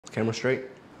Camera straight?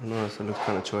 I don't know, so it looks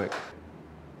kind of choic.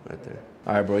 Right there.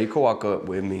 All right, bro, you can walk up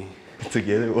with me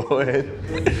together. Go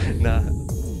ahead. Nah.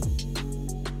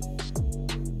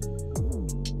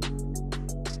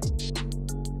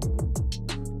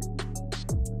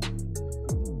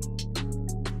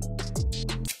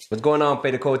 What's going on,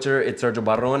 Faded Culture? It's Sergio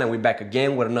Barron, and we're back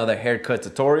again with another haircut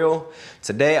tutorial.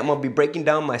 Today, I'm gonna be breaking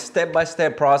down my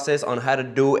step-by-step process on how to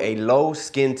do a low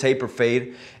skin taper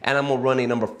fade, and I'm gonna run a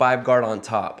number 5 guard on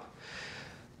top.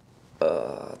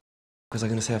 What was I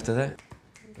gonna say after that?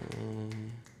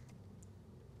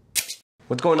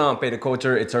 What's going on, Faded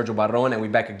Culture? It's Sergio Barron, and we're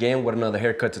back again with another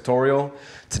haircut tutorial.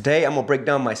 Today, I'm gonna break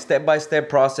down my step-by-step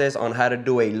process on how to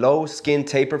do a low skin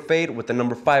taper fade with the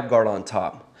number 5 guard on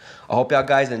top. I hope y'all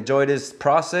guys enjoy this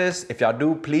process. If y'all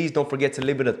do, please don't forget to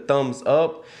leave it a thumbs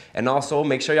up. And also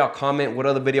make sure y'all comment what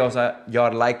other videos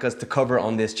y'all like us to cover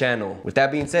on this channel. With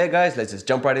that being said, guys, let's just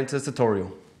jump right into the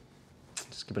tutorial.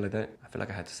 Just keep it like that. I feel like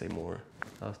I had to say more.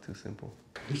 That was too simple.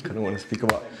 I just kind of want to speak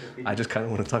about, I just kind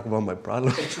of want to talk about my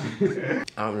problem.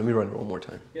 Let me run it one more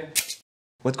time. Yeah.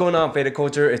 What's going on, Faded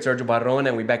Culture? It's Sergio Barron,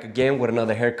 and we're back again with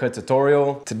another haircut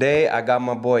tutorial. Today, I got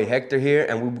my boy Hector here,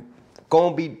 and we're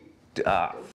gonna be,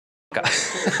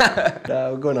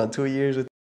 we're going on 2 years with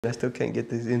I still can't get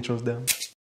these intros down.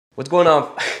 What's going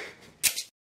on?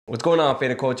 What's going on,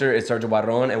 Faded Culture? It's Sergio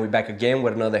Barron, and we're back again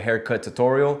with another haircut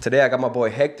tutorial. Today I got my boy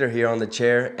Hector here on the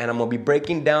chair, and I'm gonna be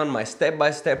breaking down my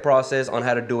step-by-step process on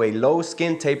how to do a low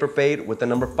skin taper fade with the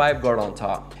number 5 guard on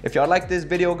top. If y'all like this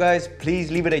video, guys,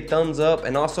 please leave it a thumbs up,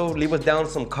 and also leave us down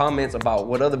some comments about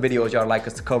what other videos y'all like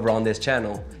us to cover on this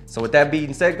channel. So with that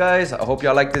being said, guys, I hope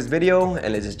y'all like this video,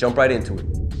 and let's just jump right into it.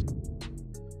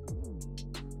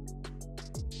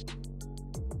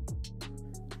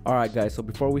 Alright guys, so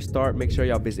before we start, make sure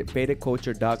y'all visit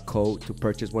fadedculture.co to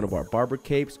purchase one of our barber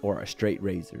capes or our straight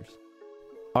razors.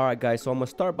 Alright guys, so I'm going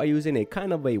to start by using a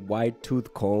kind of a wide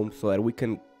tooth comb so that we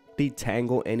can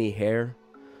detangle any hair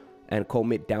and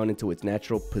comb it down into its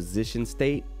natural position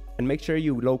state. And make sure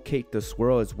you locate the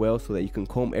swirl as well so that you can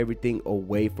comb everything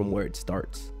away from where it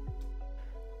starts.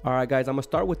 Alright guys, I'm going to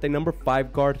start with the number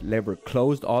 5 guard lever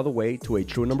closed all the way to a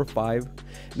true number 5.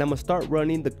 And I'm going to start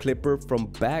running the clipper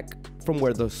from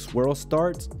where the swirl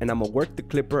starts, and I'm going to work the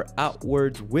clipper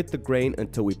outwards with the grain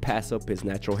until we pass up his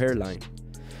natural hairline.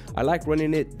 I like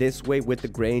running it this way with the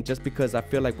grain just because I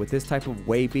feel like with this type of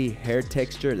wavy hair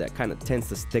texture that kind of tends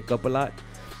to stick up a lot,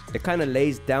 it kind of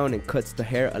lays down and cuts the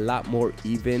hair a lot more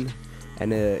even,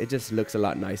 and it just looks a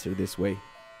lot nicer this way.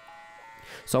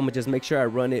 So I'm going to just make sure I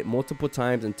run it multiple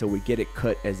times until we get it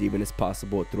cut as even as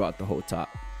possible throughout the whole top.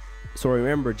 So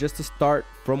remember, just to start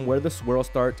from where the swirl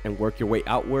starts and work your way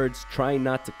outwards, trying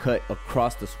not to cut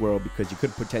across the swirl because you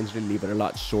could potentially leave it a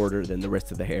lot shorter than the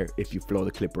rest of the hair if you flow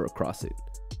the clipper across it.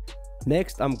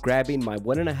 Next, I'm grabbing my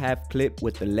 1.5 clip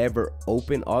with the lever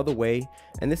open all the way,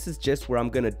 and this is just where I'm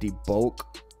going to debulk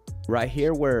right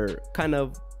here, where kind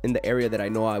of in the area that I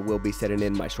know I will be setting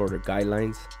in my shorter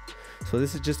guidelines. So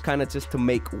this is just kind of just to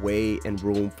make way and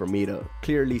room for me to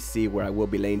clearly see where I will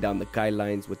be laying down the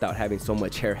guidelines without having so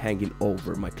much hair hanging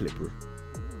over my clipper.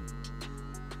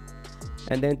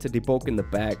 And then to debulk in the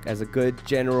back, as a good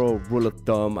general rule of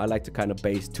thumb, I like to kind of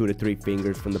base 2 to 3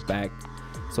 fingers from the back.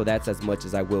 So that's as much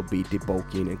as I will be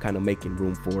debulking and kind of making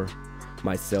room for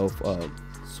myself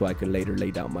so I can later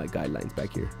lay down my guidelines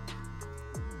back here.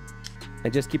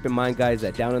 And just keep in mind, guys,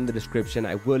 that down in the description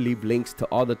I will leave links to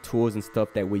all the tools and stuff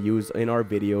that we use in our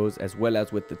videos, as well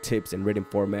as with the tips in written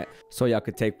format, so y'all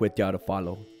could take with y'all to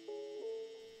follow.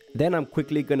 Then I'm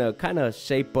quickly gonna kind of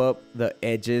shape up the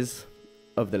edges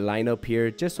of the lineup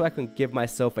here, just so I can give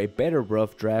myself a better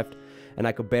rough draft and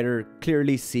I could better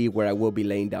clearly see where I will be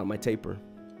laying down my taper.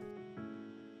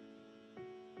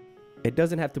 It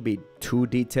doesn't have to be too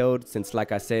detailed, since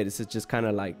like I said, this is just kind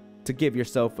of like to give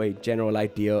yourself a general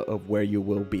idea of where you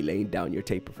will be laying down your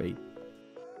taper fade.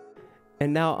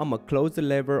 And now I'm gonna close the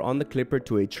lever on the clipper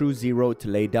to a true 0 to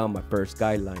lay down my first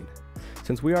guideline.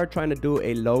 Since we are trying to do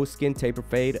a low skin taper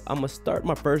fade, I'm gonna start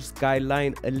my first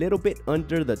guideline a little bit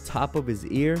under the top of his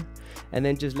ear, and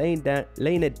then just laying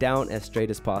it down as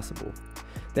straight as possible.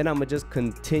 Then I'm gonna just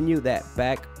continue that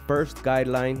back first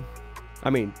guideline,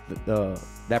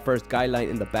 that first guideline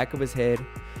in the back of his head,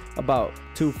 about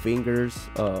 2 fingers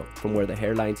from where the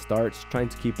hairline starts, trying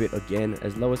to keep it again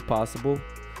as low as possible,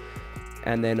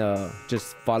 and then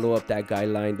just follow up that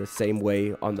guideline the same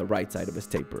way on the right side of his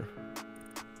taper.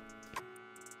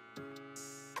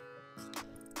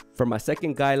 For my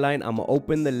second guideline, I'm gonna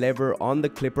open the lever on the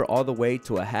clipper all the way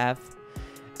to a 1/2,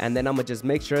 and then I'm gonna just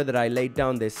make sure that I lay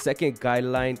down this second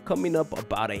guideline coming up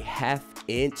about a 1/2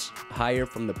 inch higher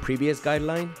from the previous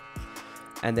guideline.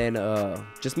 and then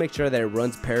just make sure that it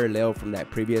runs parallel from that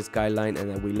previous guideline, and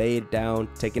then we lay it down,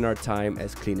 taking our time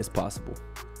as clean as possible.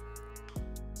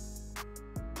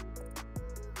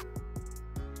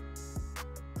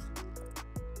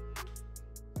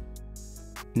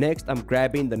 Next, I'm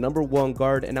grabbing the number 1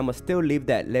 guard, and I'm gonna still leave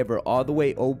that lever all the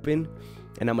way open,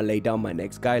 and I'm gonna lay down my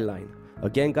next guideline.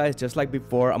 Again guys, just like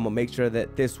before, I'm gonna make sure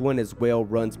that this one as well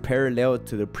runs parallel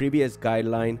to the previous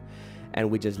guideline,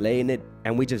 and we just lay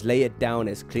it down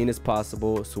as clean as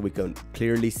possible so we can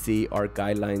clearly see our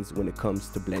guidelines when it comes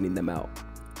to blending them out.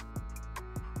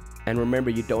 And remember,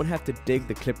 you don't have to dig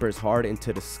the clippers hard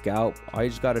into the scalp. All you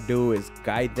just gotta do is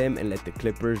guide them and let the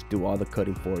clippers do all the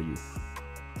cutting for you.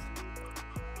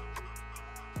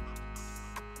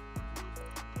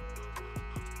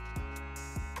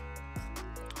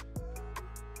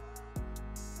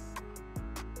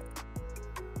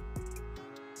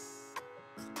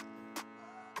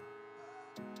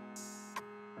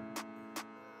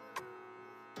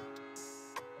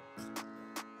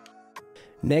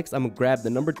 Next, I'm gonna grab the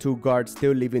number 2 guard,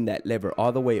 still leaving that lever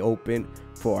all the way open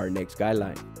for our next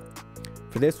guideline.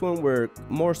 For this one, we're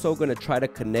more so gonna try to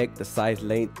connect the size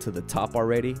length to the top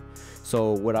already.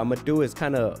 So what I'm gonna do is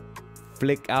kind of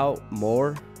flick out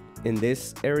more in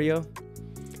this area,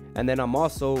 and then I'm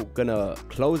also gonna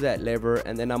close that lever,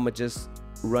 and then I'm gonna just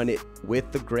run it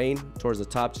with the grain towards the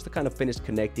top just to kind of finish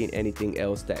connecting anything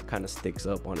else that kind of sticks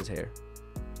up on his hair.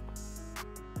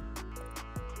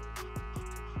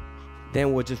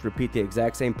 Then we'll just repeat the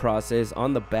exact same process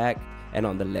on the back and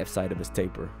on the left side of his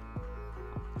taper.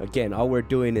 Again, all we're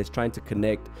doing is trying to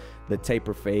connect the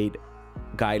taper fade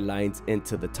guidelines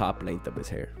into the top length of his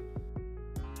hair.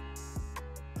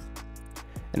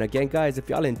 And again guys, if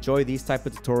y'all enjoy these type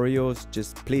of tutorials,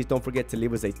 just please don't forget to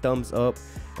leave us a thumbs up,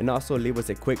 and also leave us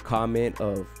a quick comment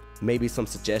of maybe some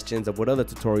suggestions of what other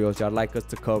tutorials y'all like us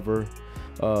to cover,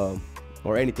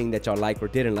 or anything that y'all like or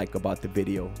didn't like about the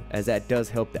video, as that does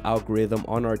help the algorithm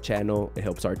on our channel. It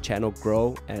helps our channel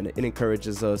grow, and it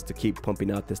encourages us to keep pumping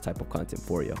out this type of content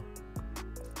for you.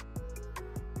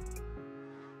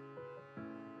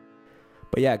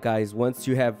 But yeah guys, once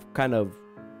you have kind of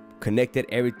connected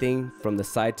everything from the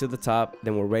side to the top,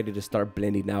 then we're ready to start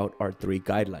blending out our 3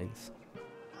 guidelines.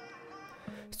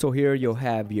 So here you'll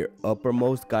have your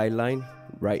uppermost guideline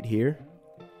right here,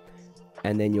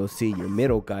 and then you'll see your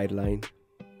middle guideline,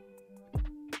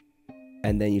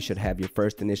 and then you should have your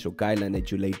first initial guideline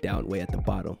that you laid down way at the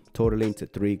bottom, totaling to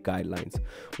 3 guidelines.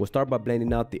 We'll start by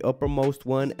blending out the uppermost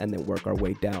one and then work our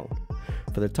way down.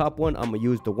 For the top one, I'm gonna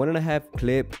use the 1.5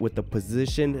 clip with the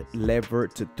position lever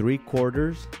to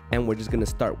 3/4, and we're just gonna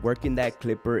start working that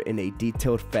clipper in a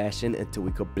detailed fashion until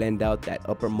we could blend out that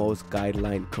uppermost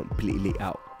guideline completely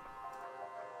out.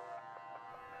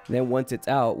 Then once it's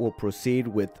out, we'll proceed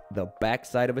with the back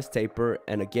side of his taper,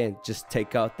 and again just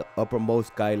take out the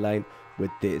uppermost guideline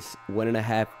with this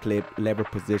 1.5 clip lever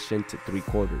position to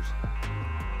 3/4.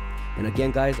 And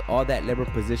again guys, all that lever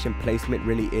position placement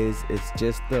really is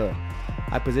just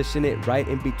I position it right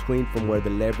in between from where the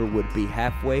lever would be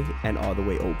halfway and all the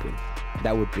way open.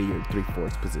 That would be your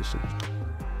 3/4 position.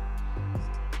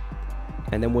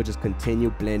 And then we'll just continue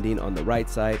blending on the right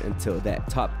side until that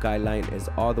top guideline is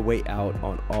all the way out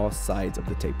on all sides of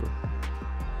the taper.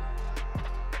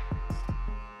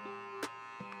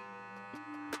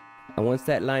 And once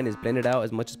that line is blended out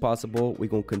as much as possible, we're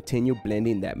going to continue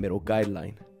blending that middle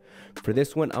guideline. For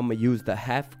this one, I'm going to use the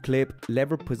half clip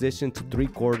lever position to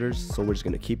 3/4, so we're just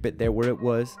going to keep it there where it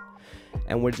was.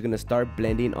 And we're just going to start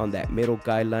blending on that middle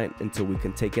guideline until we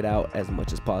can take it out as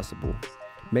much as possible.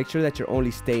 Make sure that you're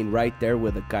only staying right there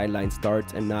where the guideline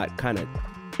starts, and not kind of,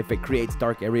 if it creates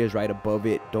dark areas right above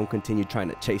it, don't continue trying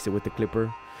to chase it with the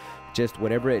clipper. Just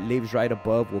whatever it leaves right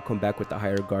above, we'll come back with the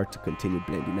higher guard to continue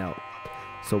blending out.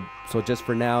 So just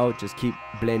for now, just keep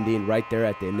blending right there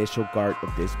at the initial start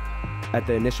of this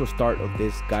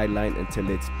guideline until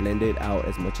it's blended out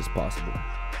as much as possible.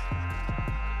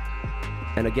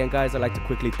 And again guys, I'd like to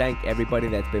quickly thank everybody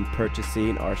that's been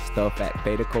purchasing our stuff at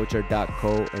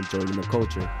fadeculture.co and joining the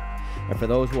culture. And for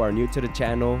those who are new to the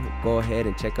channel, go ahead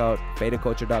and check out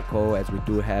fadeculture.co, as we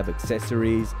do have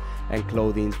accessories and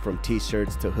clothing from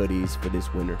t-shirts to hoodies for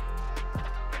this winter.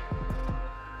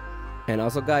 And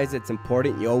also guys, it's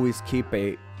important you always keep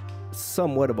a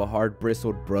somewhat of a hard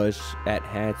bristled brush at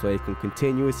hand, so you can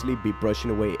continuously be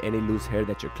brushing away any loose hair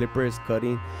that your clipper is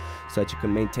cutting, so that you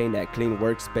can maintain that clean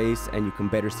workspace and you can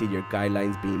better see your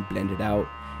guidelines being blended out,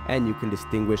 and you can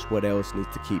distinguish what else needs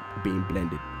to keep being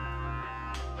blended.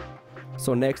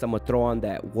 So next, I'm gonna throw on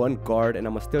that 1 guard, and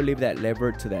I'm gonna still leave that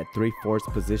lever to that 3/4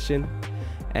 position.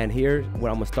 And here what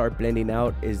I'm gonna start blending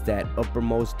out is that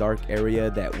uppermost dark area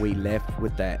that we left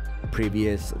with that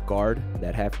previous guard,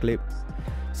 that half clip.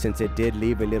 Since it did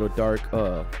leave a little dark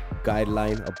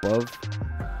guideline above,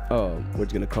 we're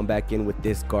just gonna come back in with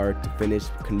this guard to finish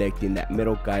connecting that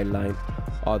middle guideline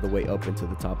all the way up into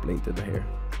the top length of the hair.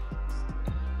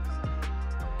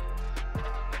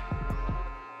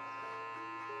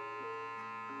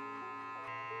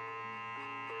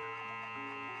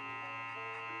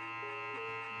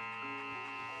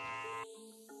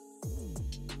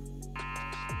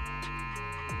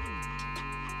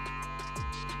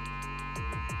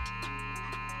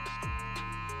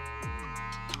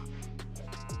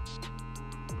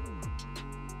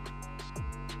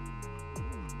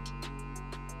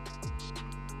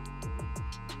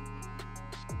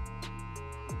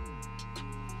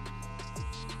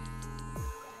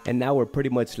 And now we're pretty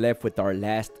much left with our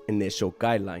last initial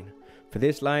guideline. For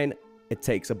this line, it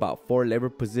takes about 4 lever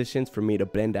positions for me to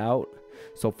blend out.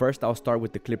 So first I'll start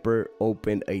with the clipper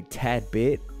open a tad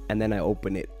bit, and then I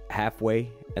open it halfway,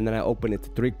 and then I open it to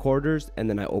 3/4, and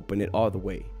then I open it all the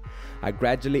way. I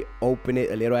gradually open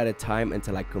it a little at a time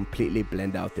until I completely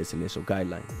blend out this initial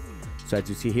guideline. So as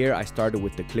you see here, I started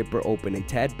with the clipper open a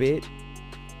tad bit,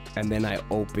 and then I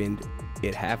opened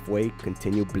it halfway,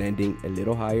 continue blending a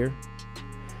little higher.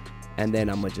 And then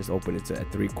I'm gonna just open it to a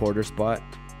 3/4 spot,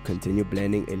 continue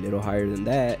blending a little higher than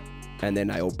that, and then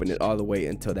I open it all the way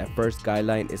until that first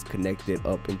guideline is connected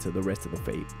up into the rest of the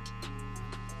fade.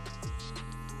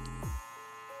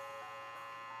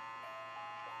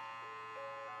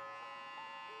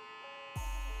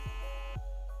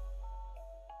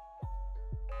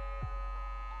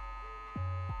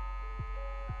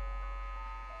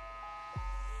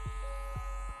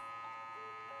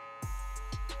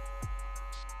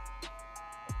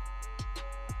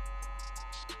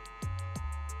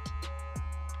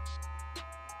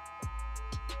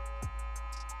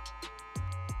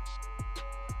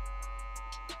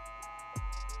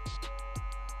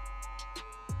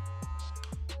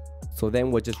 So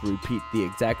then we'll just repeat the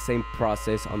exact same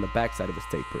process on the back side of his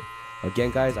taper.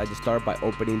 Again guys, I just start by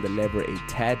opening the lever a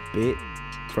tad bit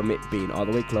from it being all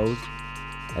the way closed,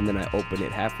 and then I open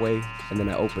it halfway, and then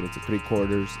I open it to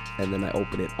 3/4, and then I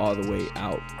open it all the way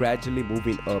out, gradually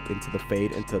moving up into the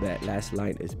fade until that last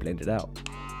line is blended out.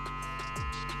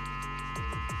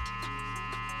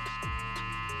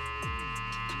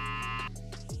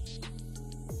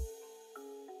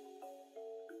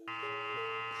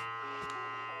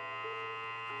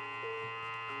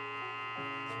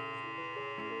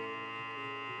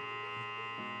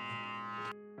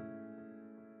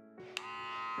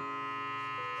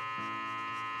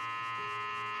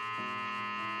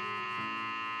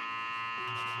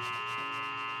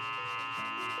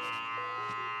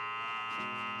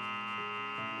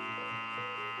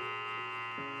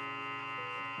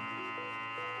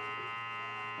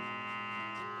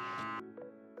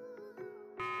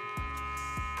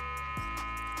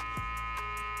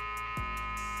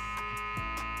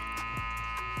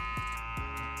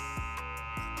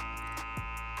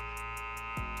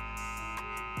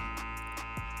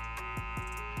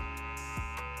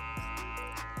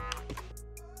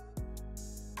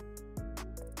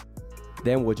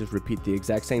 Then we'll just repeat the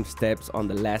exact same steps on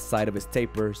the last side of his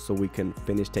taper so we can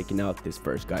finish taking out this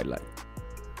first guideline.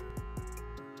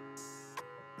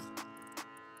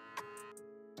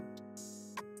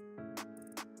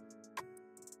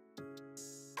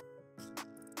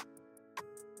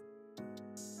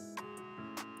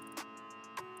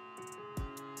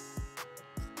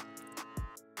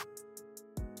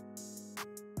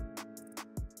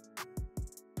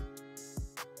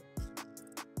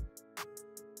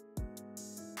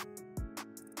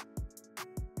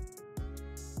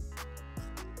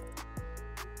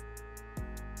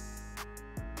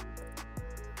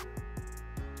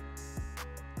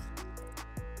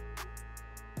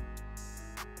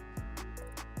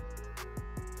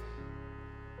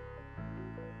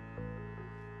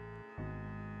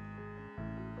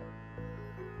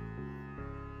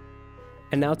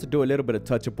 And now to do a little bit of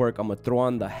touch-up work, I'm gonna throw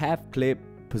on the half clip,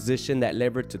 position that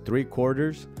lever to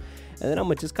 3/4, and then I'm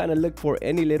gonna just kind of look for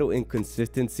any little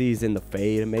inconsistencies in the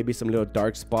fade, and maybe some little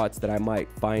dark spots that I might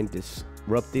find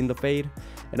disrupting the fade.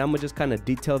 And I'm gonna just kind of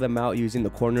detail them out using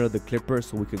the corner of the clipper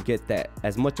so we can get that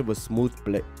as much of a smooth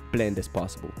blend as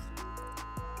possible.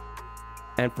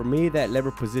 And for me, that lever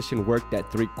position worked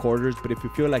at 3/4, but if you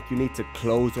feel like you need to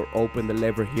close or open the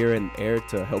lever here and there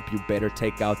to help you better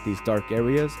take out these dark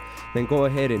areas, then go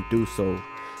ahead and do so.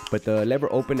 But the lever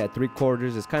open at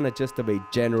 3/4 is kind of just of a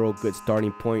general good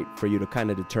starting point for you to kind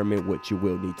of determine what you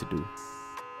will need to do.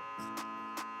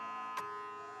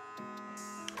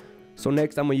 So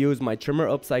next I'm gonna use my trimmer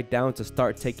upside down to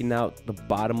start taking out the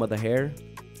bottom of the hair,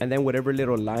 and then whatever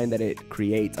little line that it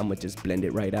creates, I'm gonna just blend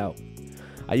it right out.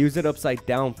 I use it upside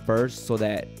down first so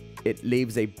that it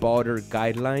leaves a broader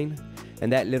guideline,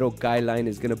 and that little guideline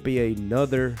is gonna be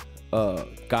another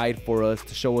guide for us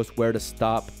to show us where to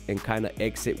stop and kind of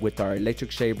exit with our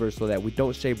electric shaver, so that we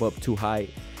don't shave up too high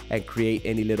and create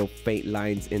any little faint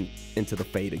lines into the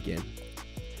fade again.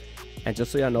 And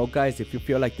just so y'all know guys, if you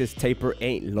feel like this taper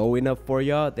ain't low enough for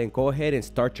y'all, then go ahead and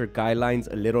start your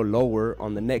guidelines a little lower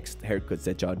on the next haircuts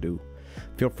that y'all do.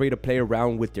 Feel free to play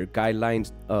around with your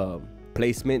guidelines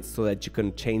placements so that you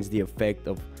can change the effect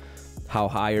of how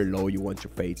high or low you want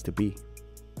your fades to be.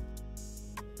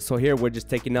 So here we're just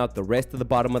taking out the rest of the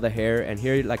bottom of the hair, and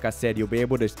here, like I said, you'll be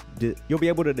able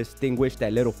to distinguish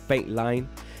that little faint line,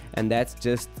 and that's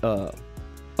just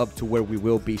up to where we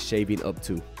will be shaving up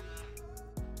to.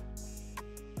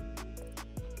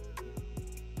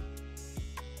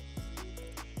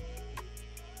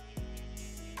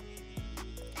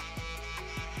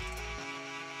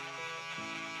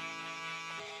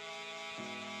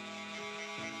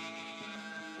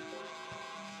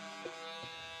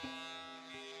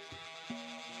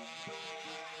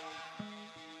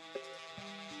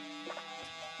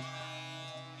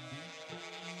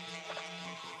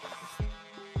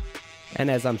 And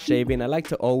as I'm shaving, I like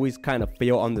to always kind of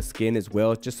feel on the skin as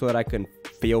well, just so that I can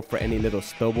feel for any little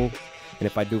stubble. And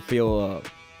if I do feel a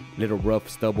little rough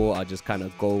stubble, I'll just kind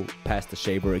of go past the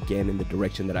shaver again in the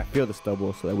direction that I feel the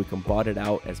stubble, so that we can blot it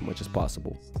out as much as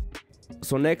possible.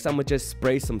 So next I'm gonna just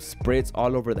spray some spritz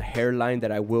all over the hairline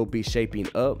that I will be shaping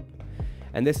up.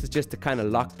 And this is just to kind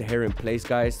of lock the hair in place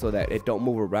guys, so that it don't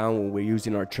move around when we're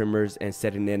using our trimmers and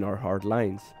setting in our hard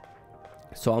lines.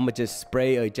 So I'm gonna just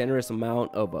spray a generous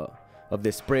amount of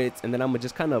this spritz, and then I'm gonna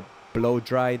just kind of blow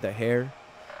dry the hair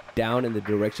down in the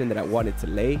direction that I want it to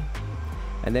lay.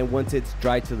 And then once it's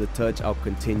dry to the touch, I'll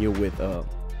continue with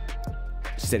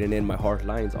setting in my hard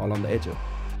lines all on the edge.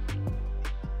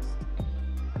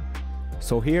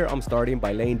 So here I'm starting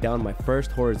by laying down my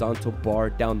first horizontal bar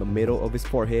down the middle of his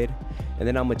forehead, and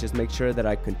then I'm gonna just make sure that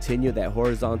I continue that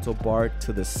horizontal bar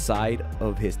to the side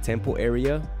of his temple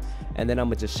area, and then I'm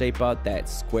gonna just shape out that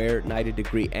square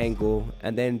 90-degree angle,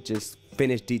 and then just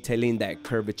finish detailing that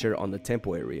curvature on the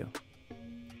temple area.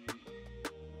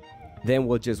 Then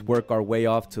we'll just work our way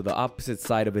off to the opposite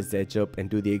side of his edge up and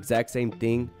do the exact same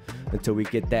thing until we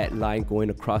get that line going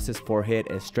across his forehead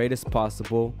as straight as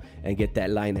possible, and get that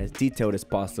line as detailed as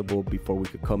possible before we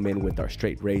could come in with our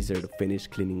straight razor to finish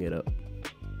cleaning it up.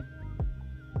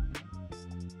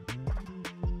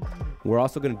 We're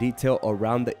also going to detail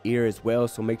around the ear as well,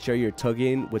 so make sure you're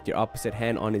tugging with your opposite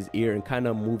hand on his ear and kind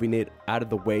of moving it out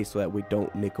of the way so that we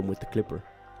don't nick him with the clipper.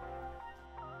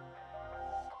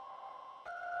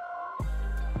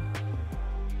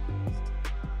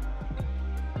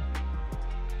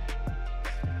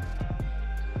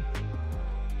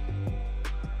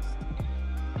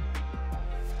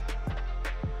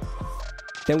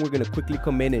 Then we're going to quickly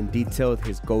come in and detail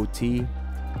his goatee,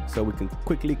 so we can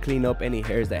quickly clean up any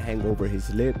hairs that hang over his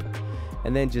lip,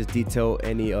 and then just detail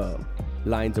any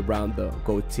lines around the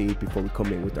goatee before we come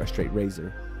in with our straight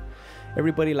razor.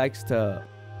 Everybody likes to,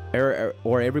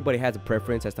 or everybody has a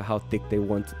preference as to how thick they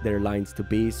want their lines to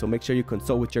be, so make sure you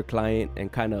consult with your client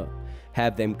and kind of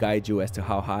have them guide you as to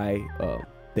how high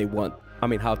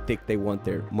how thick they want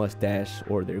their mustache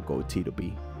or their goatee to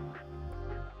be.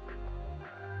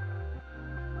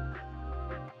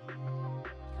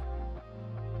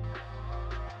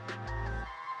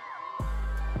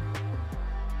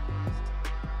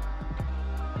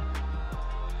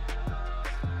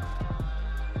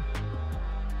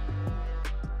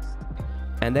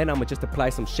 And then I'm gonna just apply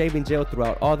some shaving gel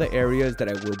throughout all the areas that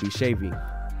I will be shaving.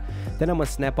 Then I'm gonna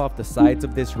snap off the sides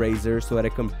of this razor so that I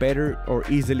can better or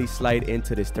easily slide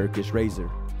into this Turkish razor.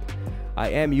 I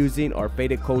am using our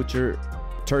Faded Culture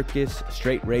Turkish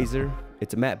straight razor.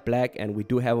 It's a matte black, and we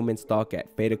do have them in stock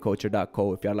at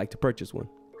fadedculture.co if y'all like to purchase one.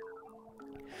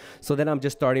 So then I'm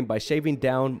just starting by shaving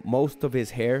down most of his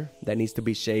hair that needs to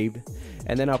be shaved,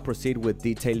 and then I'll proceed with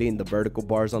detailing the vertical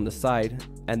bars on the side,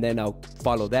 and then I'll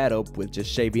follow that up with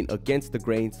just shaving against the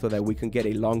grain so that we can get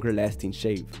a longer lasting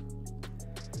shave.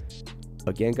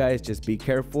 Again guys, just be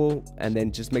careful, and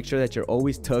then just make sure that you're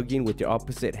always tugging with your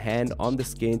opposite hand on the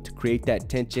skin to create that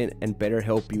tension and better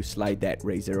help you slide that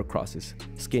razor across his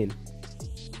skin.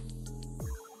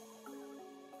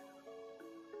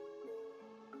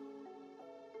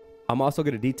 I'm also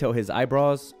going to detail his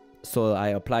eyebrows, so I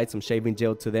applied some shaving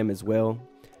gel to them as well,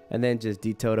 and then just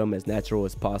detail them as natural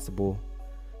as possible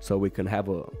so we can have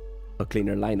a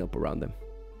cleaner lineup around them.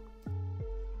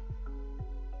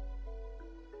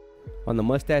 On the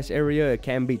mustache area, it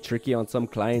can be tricky on some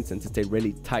clients since it's a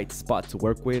really tight spot to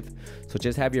work with. So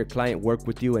just have your client work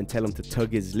with you and tell him to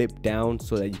tug his lip down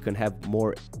so that you can have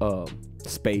more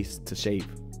space to shave.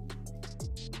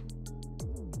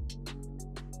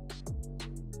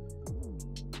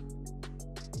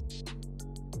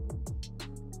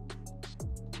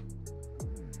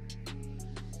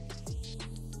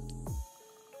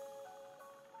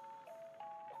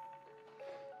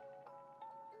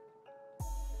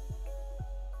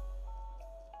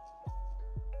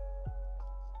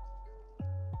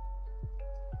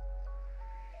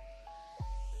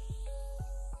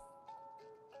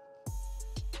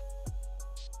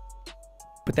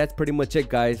 But that's pretty much it,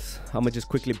 guys. I'm gonna just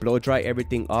quickly blow dry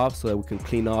everything off so that we can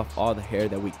clean off all the hair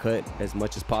that we cut as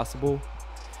much as possible.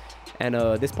 And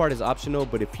this part is optional,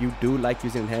 but if you do like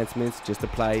using enhancements, just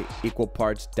apply equal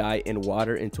parts dye and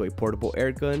water into a portable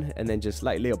air gun and then just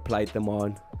lightly apply them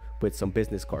on with some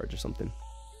business cards or something.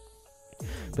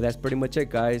 But that's pretty much it,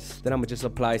 guys. Then I'm gonna just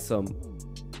apply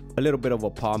a little bit of a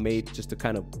pomade just to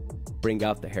kind of bring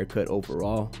out the haircut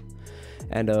overall.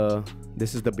 And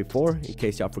this is the before, in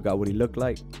case y'all forgot what he looked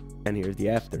like, and here's the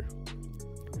after.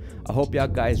 I hope y'all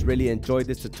guys really enjoyed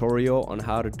this tutorial on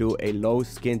how to do a low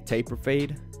skin taper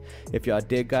fade. If y'all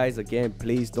did, guys, again,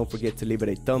 please don't forget to leave it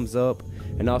a thumbs up,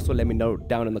 and also let me know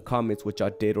down in the comments what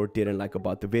y'all did or didn't like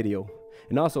about the video.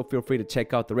 And also feel free to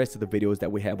check out the rest of the videos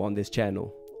that we have on this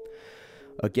channel.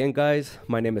 Again, guys,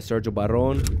 my name is Sergio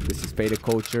Barron, this is Faded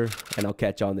Culture, and I'll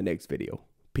catch y'all in the next video.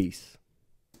 Peace.